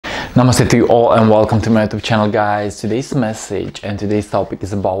Namaste to you all and welcome to my YouTube channel, guys. Today's message and today's topic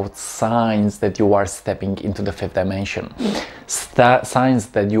is about signs that you are stepping into the fifth dimension. Signs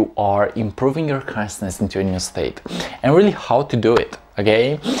that you are improving your consciousness into a new state and really how to do it,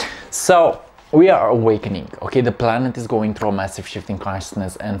 okay? So we are awakening, okay? The planet is going through a massive shift in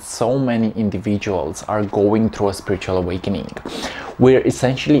consciousness and so many individuals are going through a spiritual awakening. We're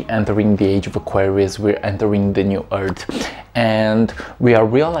essentially entering the age of Aquarius, we're entering the new earth, and we are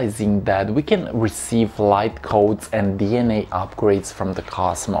realizing that we can receive light codes and DNA upgrades from the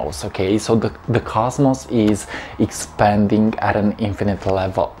cosmos, okay? So the cosmos is expanding at an infinite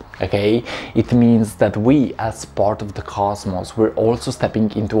level, okay? It means that we, as part of the cosmos, we're also stepping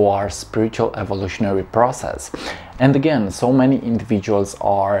into our spiritual evolutionary process. And again, so many individuals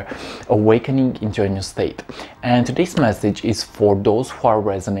are awakening into a new state. And today's message is for those who are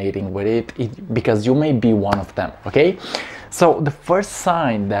resonating with it because you may be one of them, okay? So the first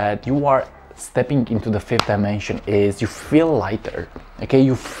sign that you are stepping into the fifth dimension is you feel lighter, okay?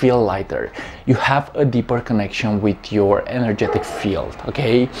 You feel lighter. You have a deeper connection with your energetic field,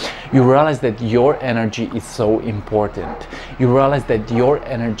 okay? You realize that your energy is so important. You realize that your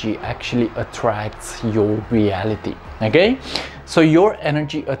energy actually attracts your reality, okay? So your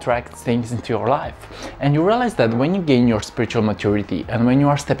energy attracts things into your life, and you realize that when you gain your spiritual maturity and when you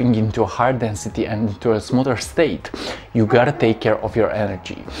are stepping into a higher density and into a smoother state, you gotta take care of your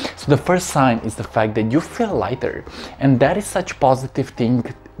energy. So the first sign is the fact that you feel lighter, and that is such positive thing.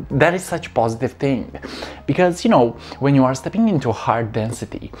 That is such positive thing because, you know, when you are stepping into a higher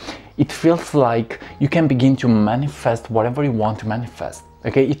density, it feels like you can begin to manifest whatever you want to manifest.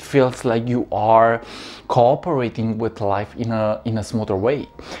 Okay, it feels like you are cooperating with life in a smoother way.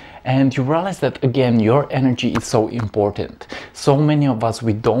 And you realize that, again, your energy is so important. So many of us,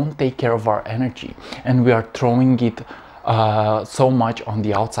 we don't take care of our energy and we are throwing it so much on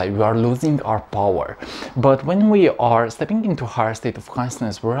the outside. We are losing our power. But when we are stepping into a higher state of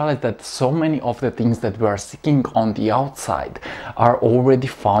consciousness, we realize that so many of the things that we are seeking on the outside are already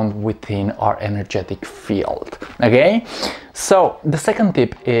found within our energetic field, okay? So the second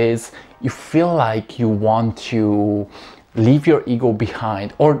tip is you feel like you want to leave your ego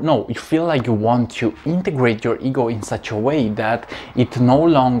behind, or no, you feel like you want to integrate your ego in such a way that it no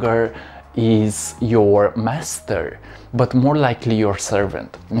longer is your master, but more likely your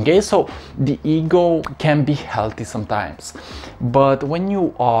servant, okay? So the ego can be healthy sometimes, but when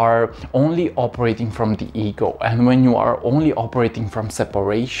you are only operating from the ego and when you are only operating from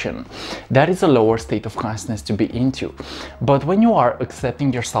separation, that is a lower state of consciousness to be into. But when you are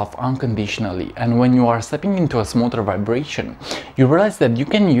accepting yourself unconditionally and when you are stepping into a smoother vibration, you realize that you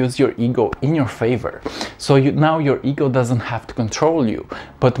can use your ego in your favor. So now your ego doesn't have to control you,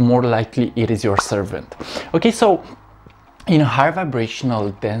 but more likely it is your servant, okay? So in a higher vibrational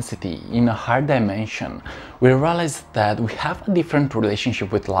density, in a higher dimension, we realize that we have a different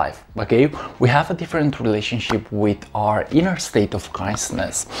relationship with life, okay? We have a different relationship with our inner state of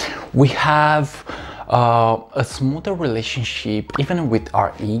consciousness. We have a smoother relationship even with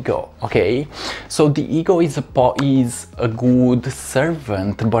our ego, okay? So the ego is a good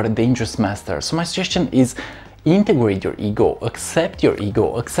servant but a dangerous master. So my suggestion is integrate your ego, accept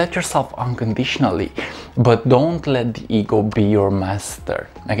yourself unconditionally, but don't let the ego be your master,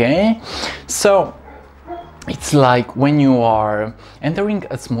 okay? So it's like when you are entering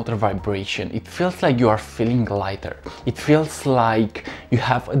a smoother vibration, it feels like you are feeling lighter. It feels like you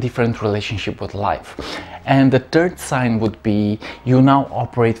have a different relationship with life. And the third sign would be you now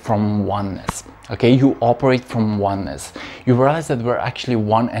operate from oneness. Okay, you operate from oneness. You realize that we're actually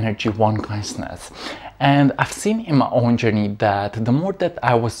one energy, one consciousness. And I've seen in my own journey that the more that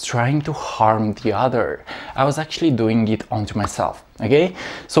I was trying to harm the other, I was actually doing it onto myself, okay?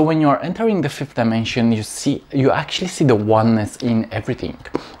 So when you are entering the fifth dimension, you actually see the oneness in everything.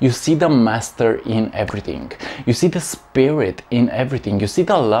 You see the master in everything. You see the spirit in everything. You see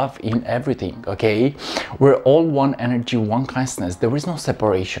the love in everything, okay? We're all one energy, one consciousness. There is no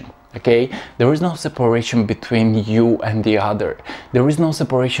separation. Okay, there is no separation between you and the other. There is no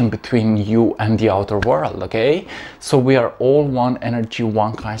separation between you and the outer world, okay? So we are all one energy,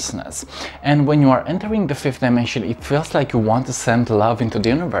 one consciousness. And when you are entering the fifth dimension, it feels like you want to send love into the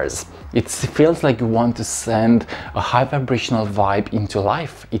universe. It feels like you want to send a high vibrational vibe into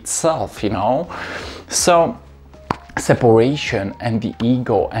life itself, you know? So separation and the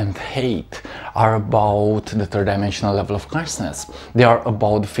ego and hate are about the third dimensional level of consciousness. They are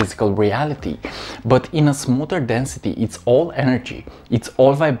about physical reality, but in a smoother density. It's all energy, it's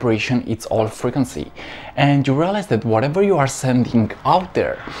all vibration, it's all frequency, and you realize that whatever you are sending out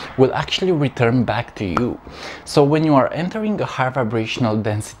there will actually return back to you. So when you are entering a higher vibrational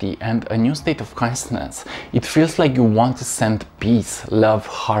density and a new state of consciousness, it feels like you want to send peace, love,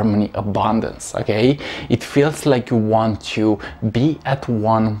 harmony, abundance. Okay, it feels like you want to be at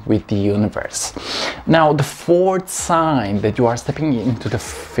one with the universe. Now, the fourth sign that you are stepping into the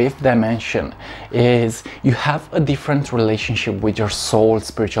fifth dimension is you have a different relationship with your soul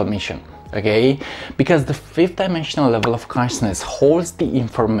spiritual mission. Okay, because the fifth dimensional level of consciousness holds the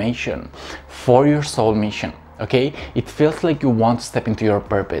information for your soul mission. Okay, it feels like you want to step into your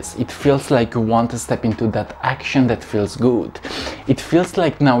purpose. It feels like you want to step into that action that feels good. It feels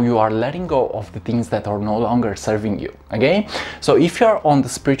like now you are letting go of the things that are no longer serving you. Okay, so if you are on the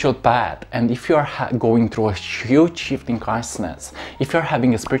spiritual path and if you are going through a huge shift in consciousness, if you're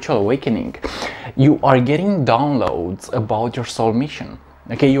having a spiritual awakening, you are getting downloads about your soul mission.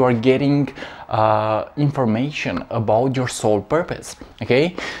 Okay, you are getting information about your soul purpose.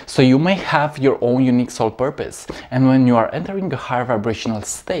 Okay, so you may have your own unique soul purpose, and when you are entering a higher vibrational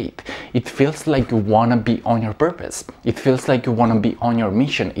state, it feels like you want to be on your purpose. It feels like you want to be on your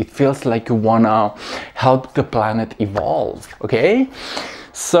mission. It feels like you want to help the planet evolve. Okay,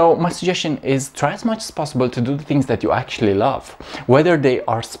 so my suggestion is try as much as possible to do the things that you actually love, whether they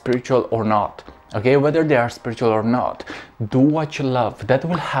are spiritual or not. Okay, whether they are spiritual or not, do what you love. That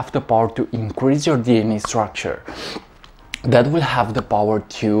will have the power to increase your DNA structure. That will have the power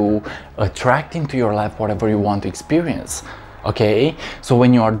to attract into your life whatever you want to experience. Okay, so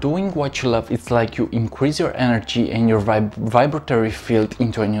when you are doing what you love, it's like you increase your energy and your vibratory field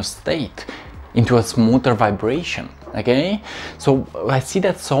into a new state, into a smoother vibration. Okay, so I see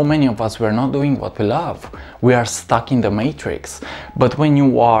that so many of us, we're not doing what we love. We are stuck in the matrix. But when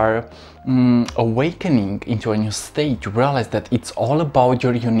you are awakening into a new state, you realize that it's all about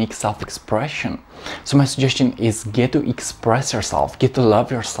your unique self-expression. So my suggestion is get to express yourself, get to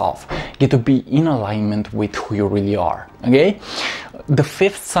love yourself, get to be in alignment with who you really are. Okay, the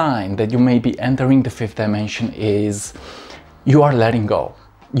fifth sign that you may be entering the fifth dimension is you are letting go.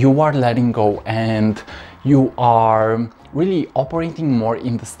 You are letting go, and you are really operating more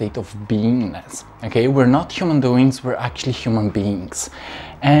in the state of beingness. Okay, we're not human doings, we're actually human beings.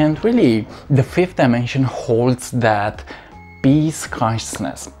 And really, the fifth dimension holds that peace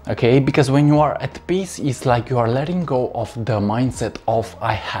consciousness. Okay, because when you are at peace, it's like you are letting go of the mindset of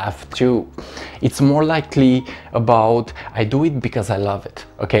I have to. It's more likely about I do it because I love it.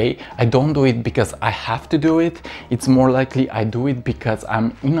 Okay, I don't do it because I have to do it. It's more likely I do it because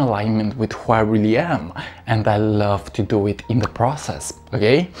I'm in alignment with who I really am, and I love to do it in the process.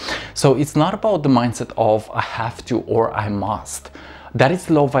 Okay, so it's not about the mindset of I have to or I must. That is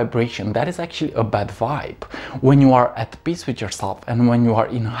low vibration. That is actually a bad vibe. When you are at peace with yourself and when you are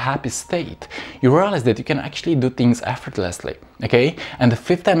in a happy state, you realize that you can actually do things effortlessly. Okay, and the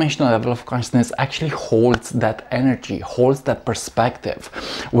fifth dimensional level of consciousness actually holds that energy, holds that perspective,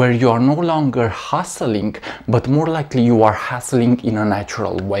 where you are no longer hustling, but more likely you are hustling in a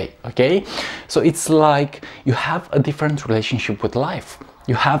natural way. Okay, so it's like you have a different relationship with life.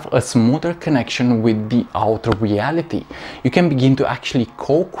 You have a smoother connection with the outer reality. You can begin to actually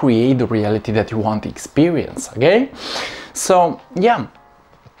co-create the reality that you want to experience. Okay, so yeah,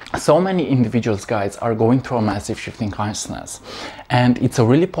 so many individuals, guys, are going through a massive shift in consciousness, and it's a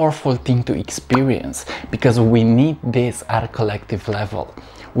really powerful thing to experience because we need this at a collective level.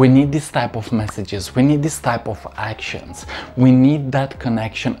 We need this type of messages, we need this type of actions, we need that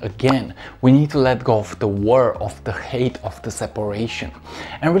connection again. We need to let go of the war, of the hate, of the separation.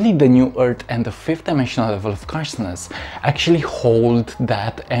 And really the new earth and the fifth dimensional level of consciousness actually hold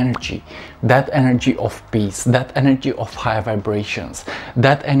that energy of peace, that energy of high vibrations,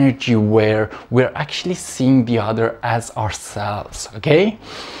 that energy where we're actually seeing the other as ourselves. Okay,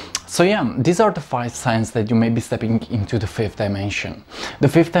 so yeah, these are the 5 signs that you may be stepping into the fifth dimension. The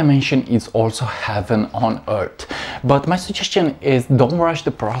fifth dimension is also heaven on earth. But my suggestion is don't rush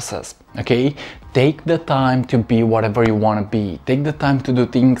the process. Okay, take the time to be whatever you want to be. Take the time to do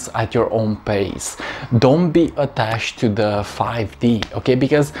things at your own pace. Don't be attached to the 5D. Okay,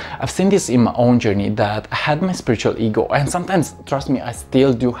 because I've seen this in my own journey that I had my spiritual ego, and sometimes, trust me, I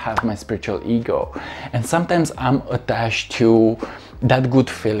still do have my spiritual ego, and sometimes I'm attached to that good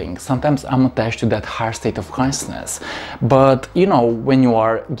feeling. Sometimes I'm attached to that higher state of consciousness. But you know, when you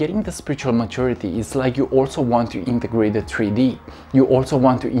are getting the spiritual maturity, it's like you also want to integrate the 3D. You also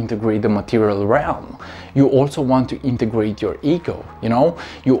want to integrate the material realm. You also want to integrate your ego, you know?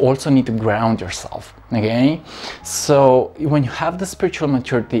 You also need to ground yourself, okay? So when you have the spiritual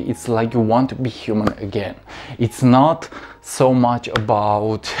maturity, it's like you want to be human again. It's not so much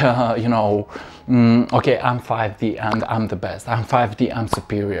about, you know, okay, I'm 5D and I'm the best. I'm 5D, I'm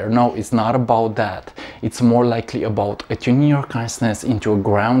superior. No, it's not about that. It's more likely about attuning your consciousness into a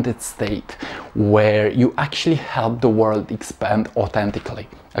grounded state where you actually help the world expand authentically,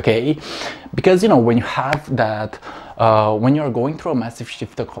 okay? Because, you know, when you have that, when you're going through a massive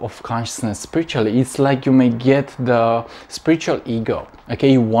shift of consciousness spiritually, it's like you may get the spiritual ego,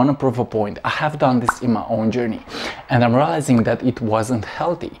 okay? You want to prove a point. I have done this in my own journey and I'm realizing that it wasn't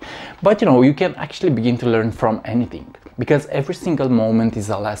healthy. But you know, you can actually begin to learn from anything, because every single moment is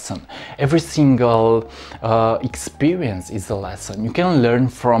a lesson. Every single experience is a lesson. You can learn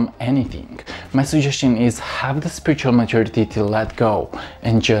from anything. My suggestion is have the spiritual maturity to let go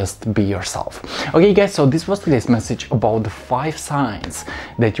and just be yourself. Okay guys, so this was today's message about the 5 signs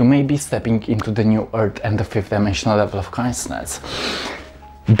that you may be stepping into the new earth and the 5th dimensional level of consciousness.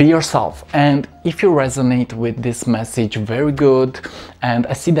 Be yourself, and if you resonate with this message, very good. And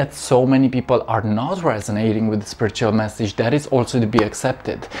I see that so many people are not resonating with the spiritual message. That is also to be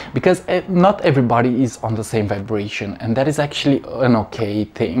accepted, because not everybody is on the same vibration, and that is actually an okay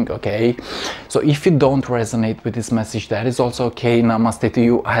thing, okay? So if you don't resonate with this message, that is also okay. Namaste to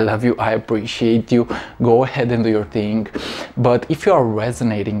you. I love you. I appreciate you. Go ahead and do your thing. But if you are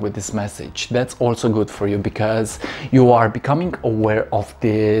resonating with this message, that's also good for you, because you are becoming aware of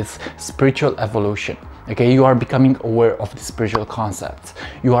this spiritual evolution. Okay, you are becoming aware of the spiritual concepts.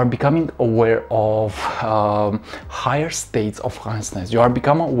 You are becoming aware of higher states of consciousness. You are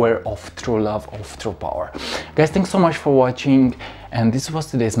becoming aware of true love, of true power. Guys, thanks so much for watching. And this was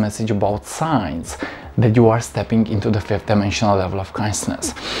today's message about signs that you are stepping into the 5th dimensional level of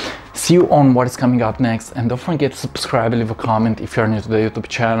consciousness. See you on what is coming up next, and don't forget to subscribe and leave a comment if you're new to the YouTube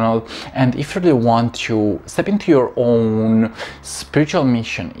channel. And if you really want to step into your own spiritual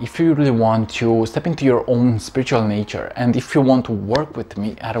mission, if you really want to step into your own spiritual nature, and if you want to work with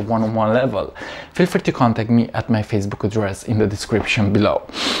me at a one-on-one level, feel free to contact me at my Facebook address in the description below.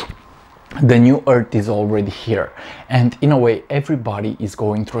 The new earth is already here, and in a way everybody is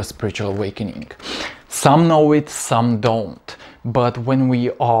going through a spiritual awakening. Some know it, some don't. But when we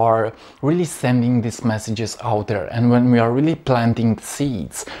are really sending these messages out there, and when we are really planting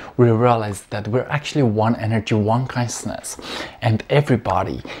seeds, we realize that we're actually one energy, one consciousness, and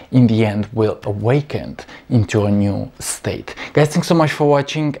everybody in the end will awaken into a new state. Guys, thanks so much for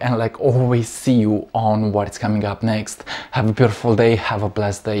watching, and like always, see you on what is coming up next. Have a beautiful day, have a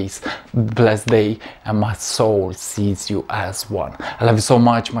blessed day, and my soul sees you as one. I love you so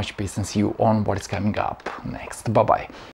much, much peace, and see you on what is coming up next. Bye bye.